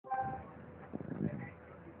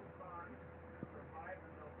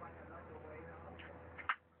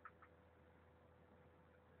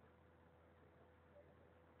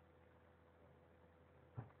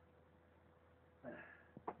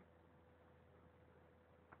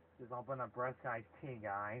Just open up breast iced tea,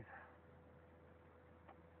 guys.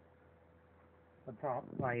 What's up?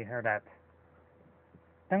 Why you heard that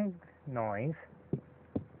ding noise?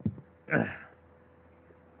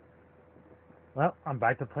 Well, I'm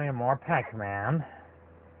back to playing more Pac Man.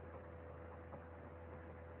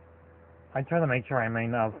 I try to make sure I made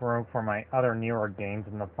enough room for my other newer games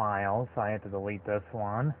in the files, so I had to delete this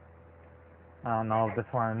one. I don't know if this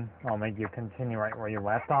one will make you continue right where you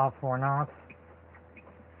left off or not.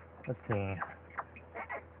 Let's see.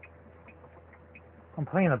 I'm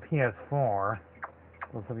playing a ps4.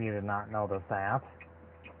 Those of you did not notice that.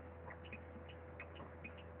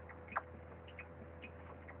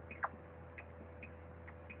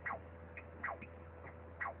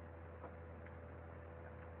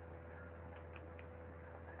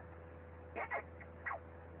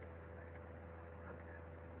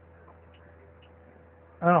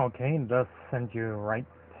 Oh, okay, it does send you right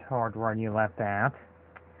toward where you left at.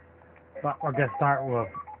 But we're going to start with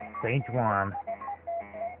stage 1.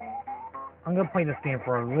 I'm going to play this game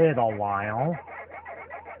for a little while.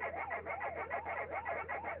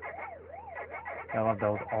 I love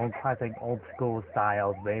those old classic old school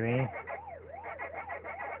styles, baby.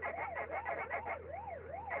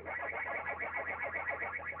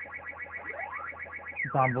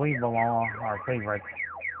 It's unbelievable, all our favorites.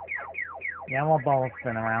 Yellow Ball's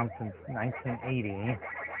been around since 1980.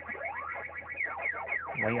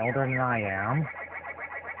 Way older than I am.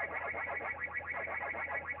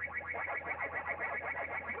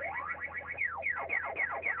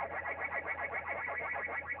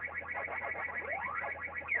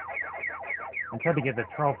 Until to get the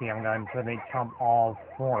trophy, I'm going to they chump all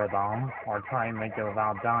 4 of them, or try and make it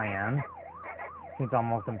without dying. Seems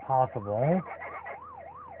almost impossible.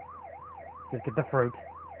 Just get the fruit.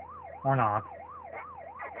 Or not.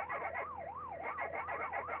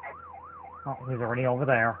 Oh, he's already over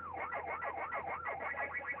there.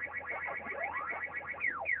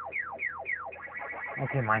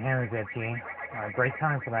 Okay, my hand is itchy. Alright, great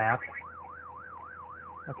time for that.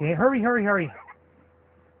 Okay, hurry, hurry, hurry.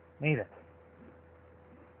 Made it.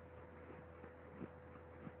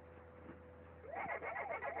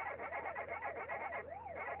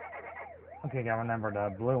 Okay, gotta remember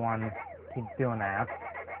the blue one keeps doing that.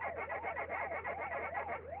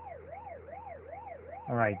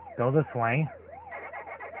 Alright, go this way.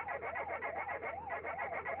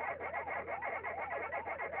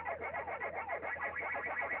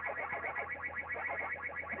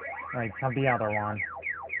 Alright, jump the other one.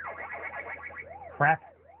 Crap.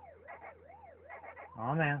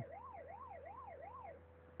 Oh man.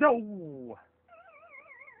 Go!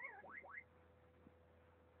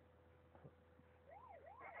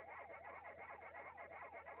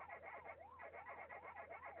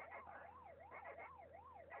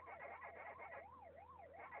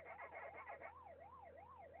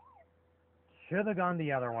 Should have gone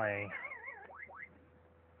the other way.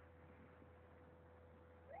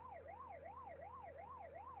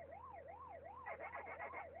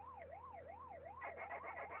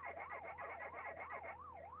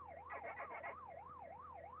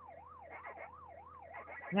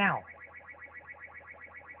 Now.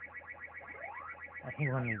 I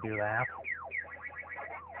hate when you do that.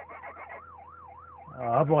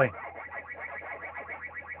 Oh boy.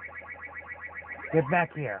 Get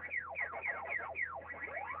back here.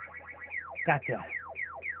 Gotcha.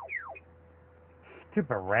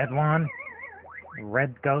 Stupid red one.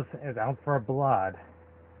 Red ghost is out for blood.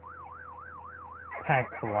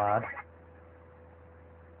 Pack blood.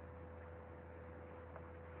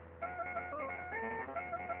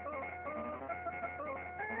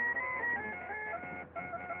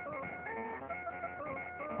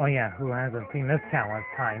 Oh yeah, who hasn't seen this countless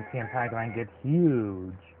times seeing Pac Man get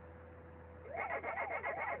huge?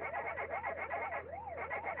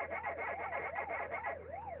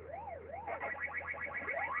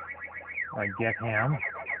 Alright, get him.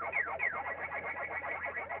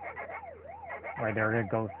 Right there, it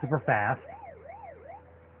goes super fast.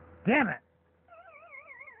 Damn it!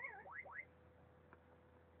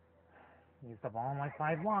 Used up all my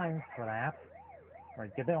 5 lines for that.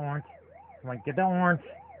 Alright, get the orange. Come on, get the orange.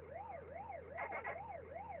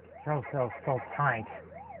 Control cell's so tight.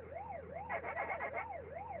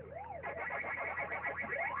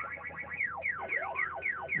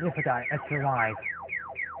 Yes, I got extra life.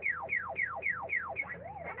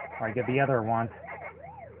 Alright, get the other one.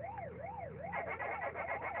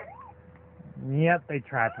 Yep, they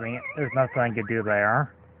trapped me. There's nothing I could do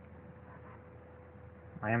there.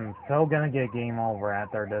 I am so gonna get game over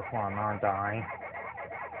after this one, aren't I?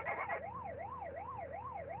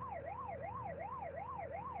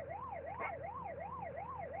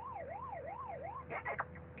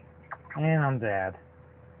 And I'm dead.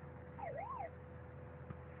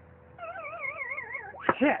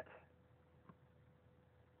 Shit!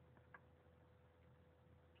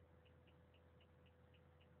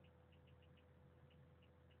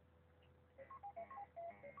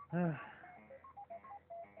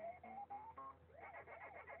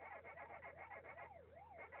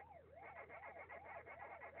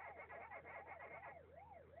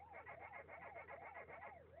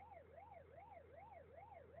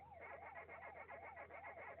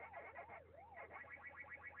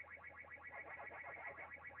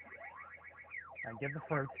 Get the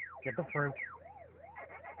fruit. Get the fruit.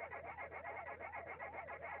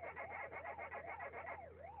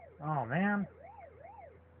 Oh, man.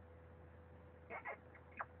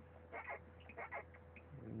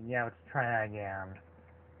 Yeah, let's try that again.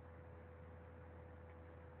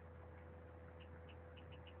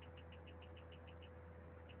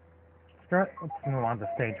 Let's move on to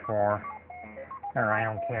stage 4. Or I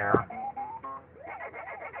don't care.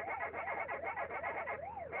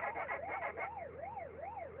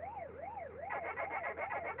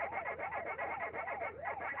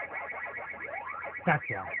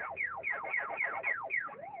 Gotcha.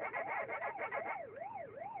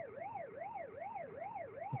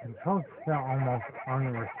 The controls feel almost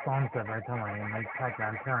unresponsive every time I make Pac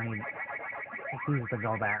Man turn. It seems to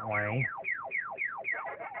go that way.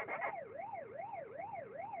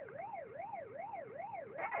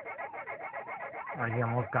 Alright, he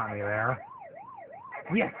almost got me there.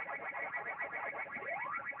 Yes!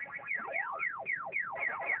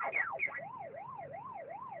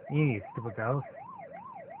 You stupid ghost.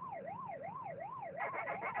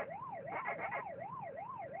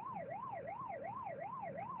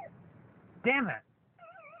 Damn it!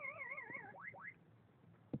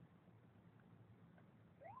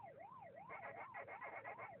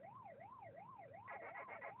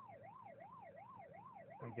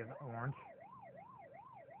 I give it orange.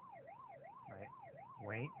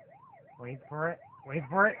 Right. Wait for it. Wait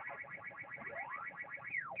for it.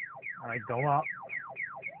 Alright, go up.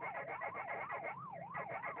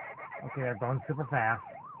 Okay, they're going super fast.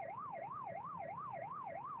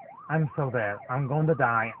 I'm so dead. I'm going to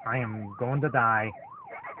die. I am going to die.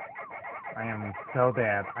 I am so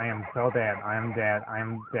dead. I am so dead. I am dead. I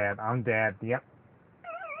am dead. I'm dead. Yep.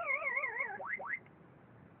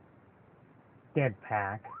 Dead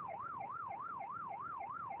Pac.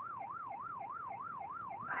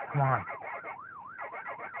 Come on.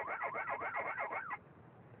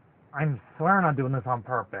 I'm swearing I'm doing this on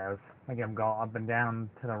purpose. Like I'm going up and down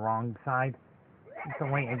to the wrong side. It's the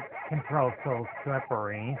way it controls so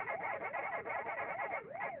slippery.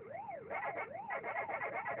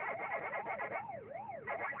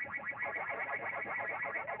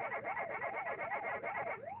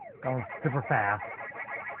 Going super fast.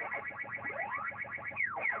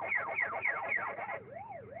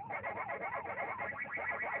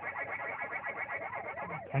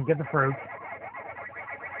 Can't get the fruit.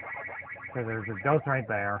 Because there's a ghost right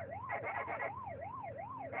there.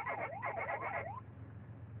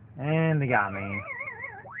 And they got me.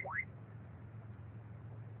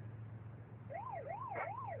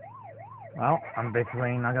 Well, I'm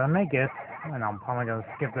basically not gonna make it. And I'm probably gonna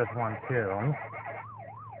skip this one too.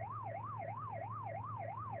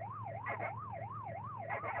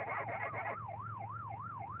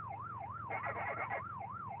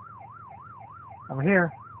 Over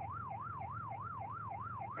here.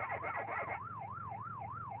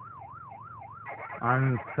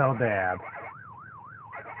 I'm so dead.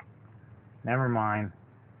 Never mind.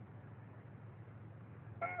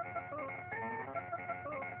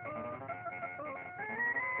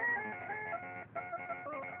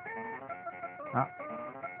 Oh.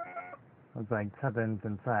 Looks like something's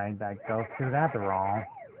inside that goes through that wrong.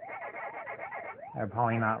 They're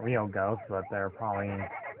probably not real ghosts, but they're probably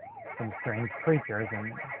some strange creatures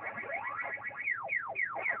and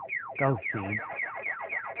ghost seeds.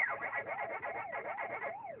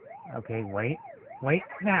 Okay, wait. Wait,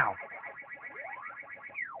 now!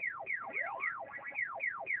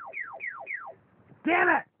 Damn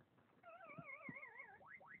it!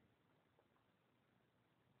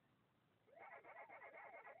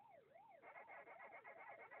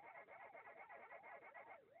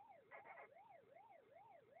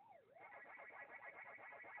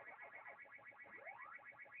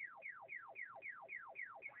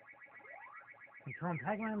 Controlling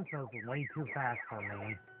Pac Man feels way too fast for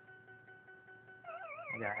me.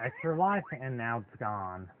 I got extra life and now it's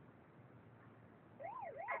gone.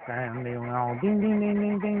 And they went all ding ding ding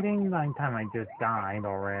ding ding ding by the time I just died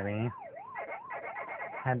already.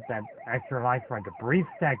 Had that extra life for like a brief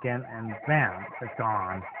second and bam, it's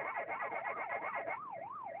gone.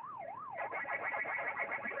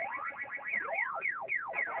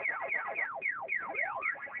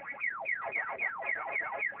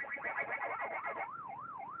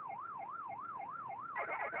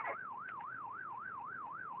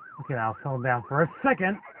 Okay, I'll slow down for a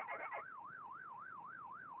second.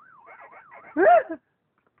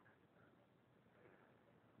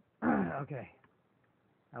 Okay.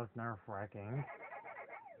 That was nerve-wracking.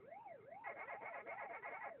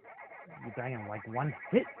 You die in like one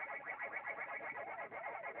hit.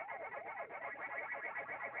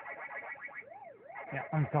 Yeah,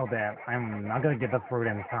 I'm so dead. I'm not gonna get the fruit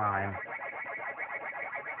in time.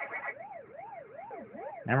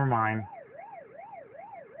 Never mind.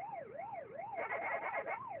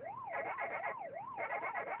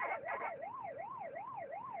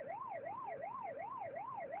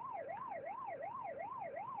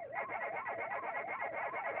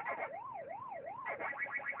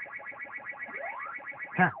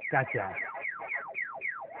 Ha, gotcha.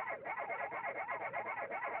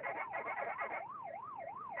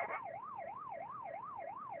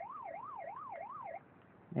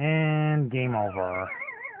 And game over.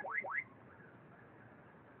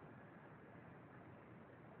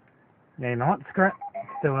 Yeah, you know what? Screw it.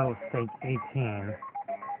 Still at stage 18.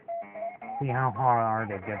 See how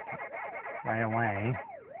hard it gets right away.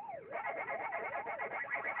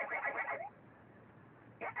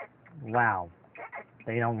 Wow.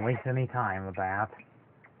 They don't waste any time with that.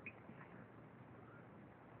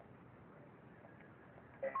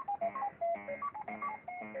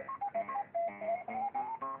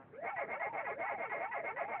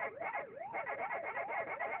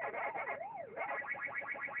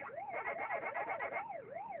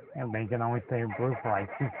 And they can only stay blue for like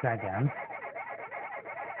 2 seconds.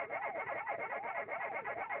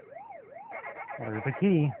 There's the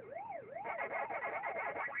key.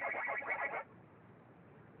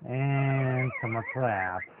 And so much for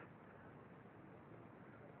that.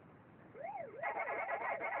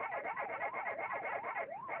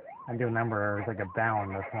 I do remember there's like a bell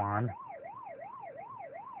in this one.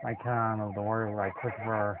 Like the word like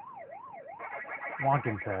Christopher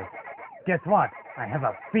Walken says, guess what? I have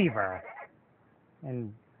a fever.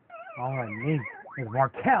 And all I need is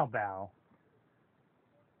more cowbell.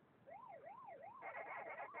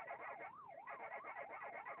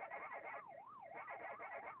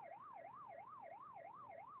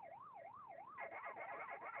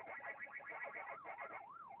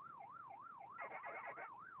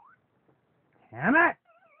 Damn it! I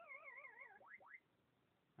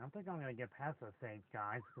don't think I'm gonna get past this stage,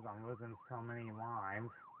 guys, because I'm losing so many lives.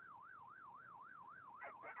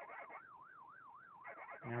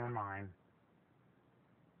 Never mind.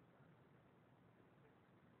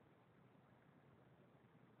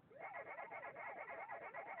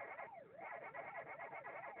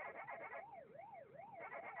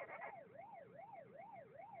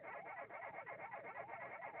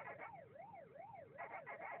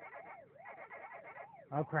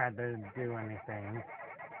 Oh crap, they didn't do anything.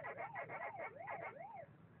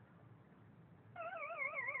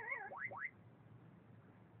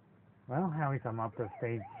 Well, at least I'm up to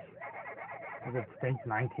stage... Is it stage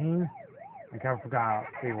 19? I kind of forgot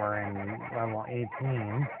we were in level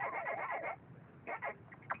 18.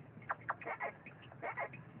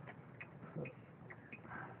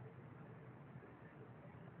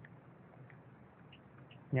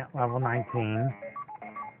 Yeah, level 19.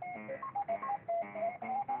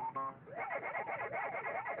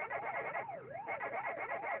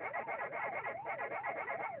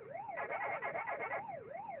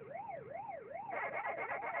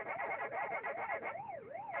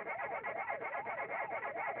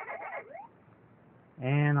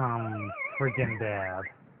 And I'm freaking dead.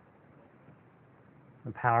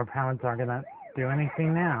 The power pellets aren't gonna do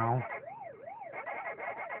anything now.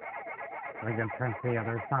 We're gonna turn to the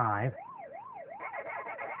other side.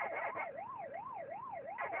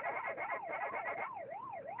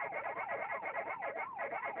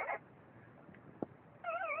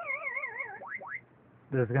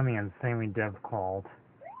 This is gonna be insanely difficult.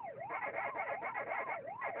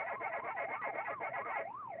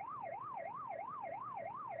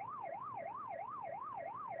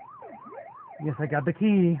 Yes, I got the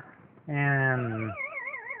key. And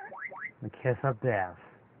the kiss of death.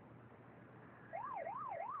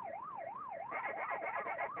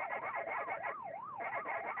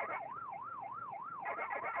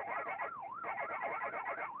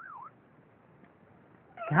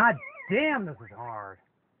 God damn, this is hard.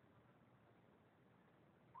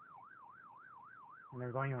 And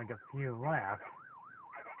there's only like a few left.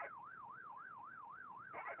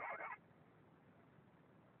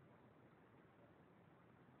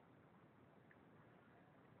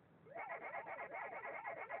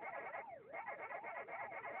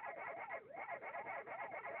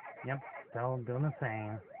 Yep, still doing the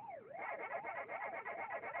same.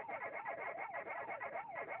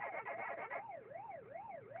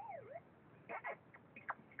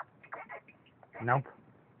 Nope.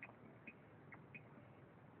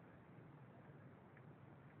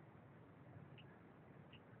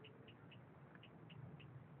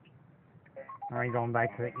 Alright, going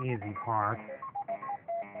back to the easy part.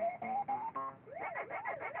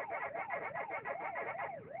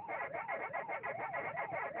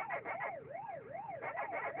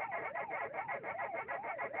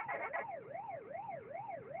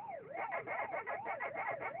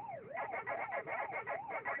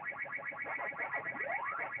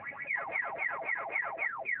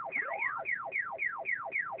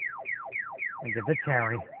 And get the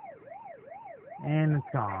cherry. And it's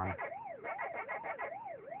gone.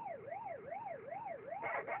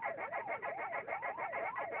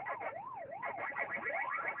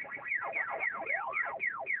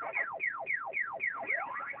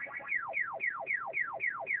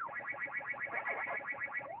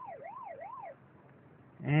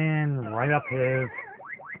 And right up his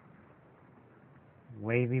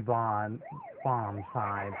wavy bomb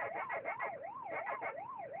side.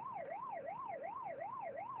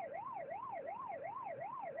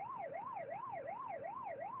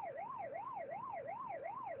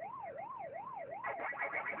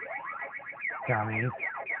 Dummies.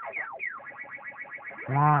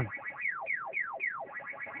 Come on.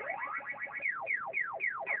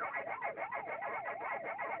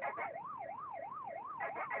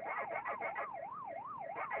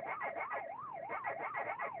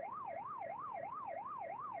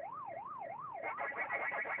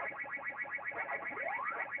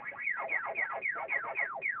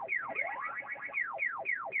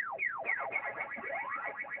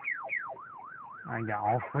 I got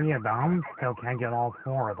all 3 of them, still can't get all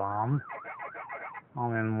 4 of them.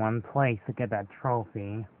 All in one place to get that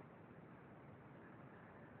trophy.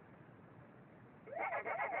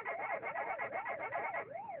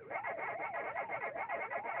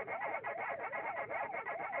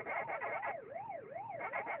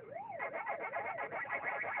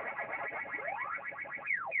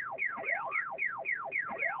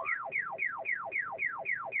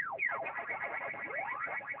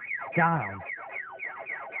 Got him.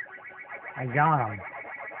 I got him.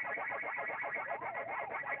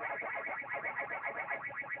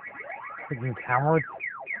 Freaking cowards.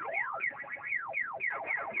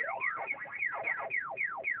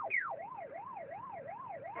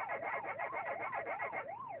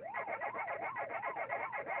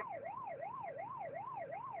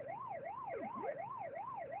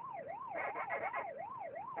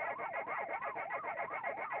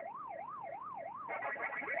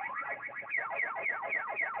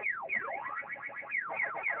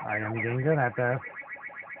 Alright, I'm getting good at this.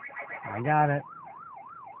 I got it.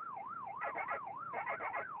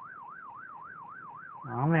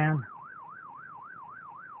 Oh man.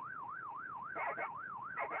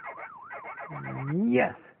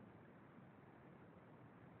 Yes!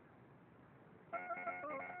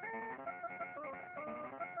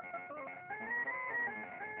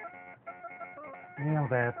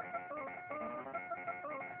 Nailed it.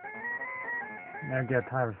 Never get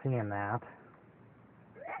tired of seeing that.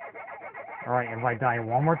 Alright, if I die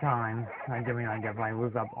one more time, if I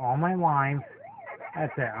lose up all my lives,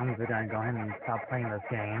 that's it. I'm just gonna go ahead and stop playing this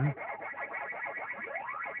game.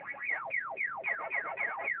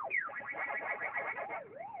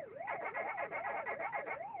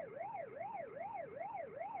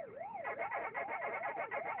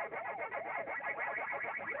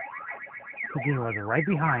 He was right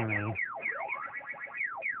behind me.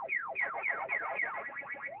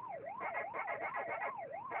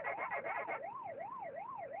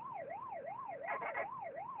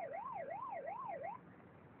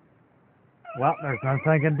 Well, there's nothing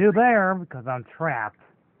I can do there because I'm trapped.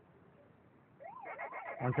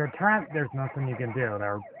 Once you're trapped, there's nothing you can do.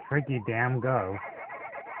 They're tricky damn ghosts.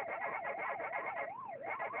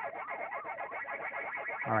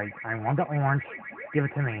 Alright, I want the orange. Give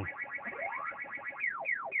it to me.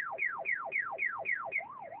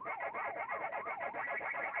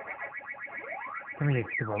 Come here, you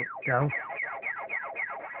stupid ghost.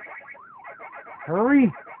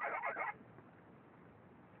 Hurry!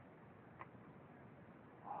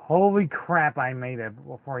 Holy crap, I made it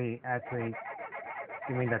before he actually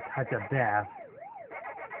gave me the touch of death.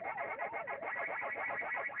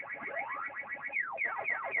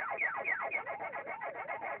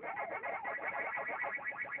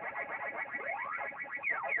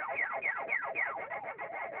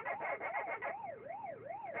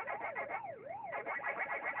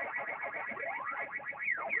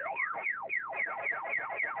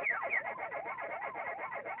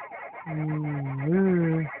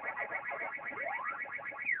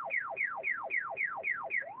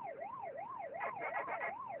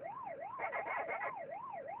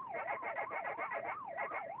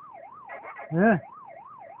 I'm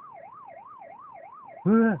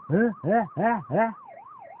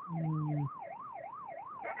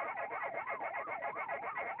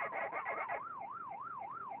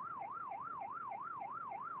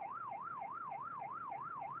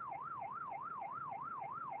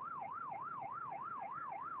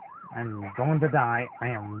going to die. I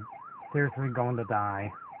am seriously going to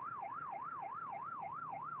die.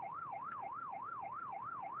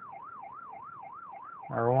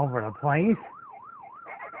 They're all over the place.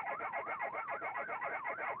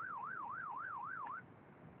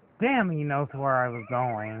 Damn, he knows where I was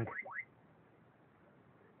going.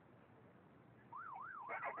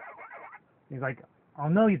 He's like, oh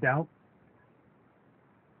no you don't.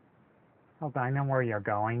 Oh, I know where you're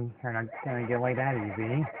going. You're not gonna get away that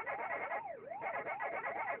easy.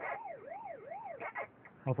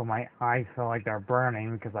 Also, my eyes feel like they're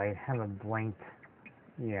burning because I haven't blinked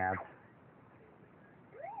yet.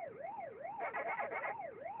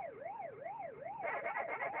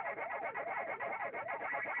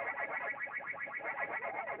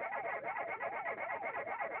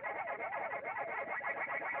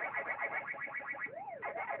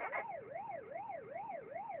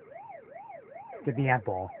 Get the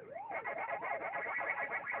apple.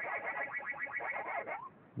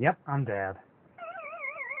 Yep, I'm dead.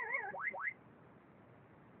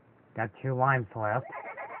 Got 2 lives left.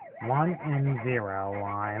 1 and 0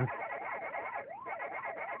 lives.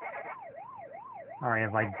 Alright,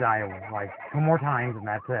 if I die like 2 more times, and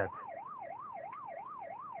that's it.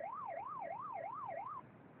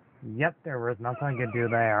 Yep, there was nothing I could do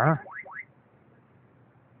there.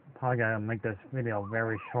 Probably gotta make this video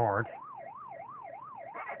very short.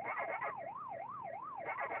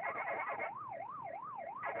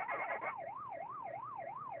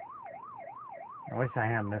 I wish I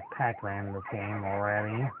had this Pac Man in this game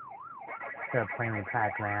already. Instead of playing with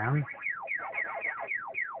Pac Man.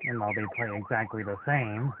 And they'll be playing exactly the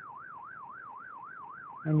same.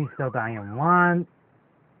 And you still die in 1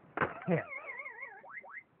 hit.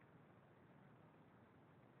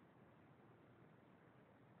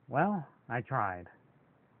 Well, I tried.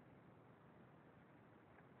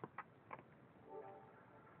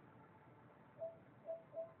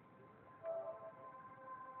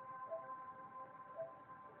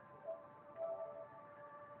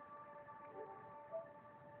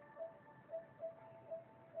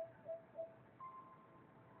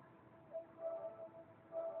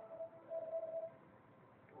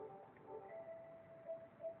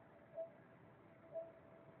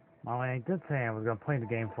 Well, I did say I was going to play the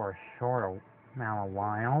game for a short amount of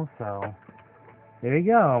while, so there you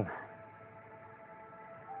go.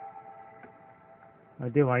 I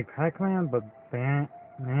do like Pac Man, but man,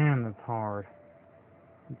 it's hard.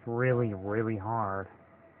 It's really, really hard.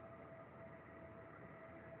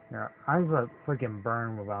 Your eyes are freaking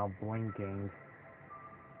burn without blinking.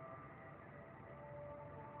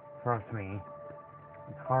 Trust me,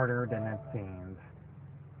 it's harder than it seems.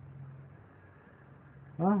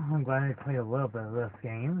 Well, I'm glad I played a little bit of this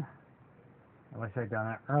game. I wish I'd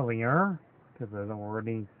done it earlier, because it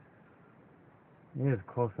is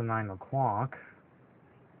close to 9 o'clock.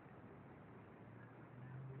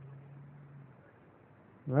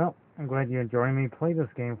 Well, I'm glad you enjoyed me play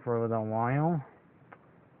this game for a little while.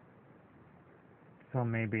 So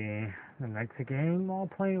maybe the next game I'll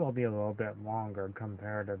play will be a little bit longer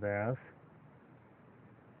compared to this.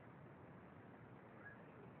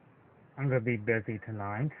 I'm going to be busy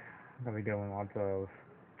tonight. I'm going to be doing lots of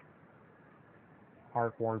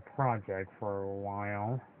artwork projects for a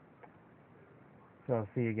while. So I'll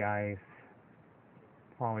see you guys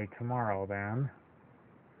probably tomorrow then.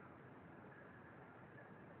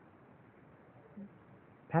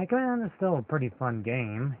 Pac Man is still a pretty fun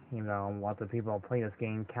game, you know, lots of people play this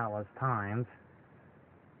game countless times.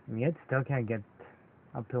 And yet still can't get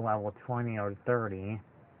up to level 20 or 30.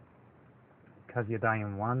 Because you die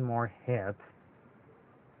in 1 more hit.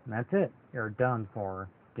 And that's it. You're done for.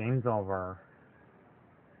 Game's over.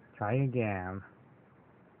 Try again.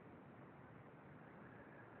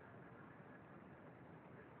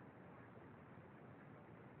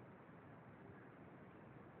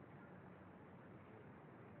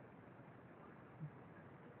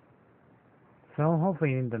 So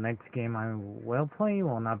hopefully the next game I will play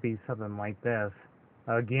will not be something like this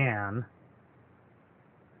again.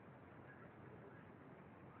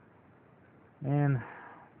 And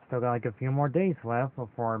still got like a few more days left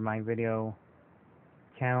before my video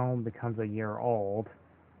channel becomes a year old.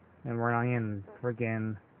 And we're not in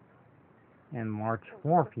friggin' in March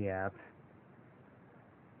 4th yet.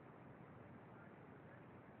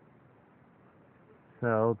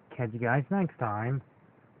 So catch you guys next time.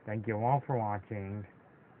 Thank you all for watching.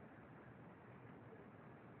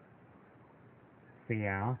 See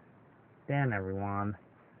ya. Then everyone.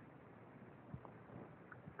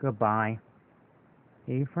 Goodbye.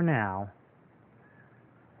 E for now.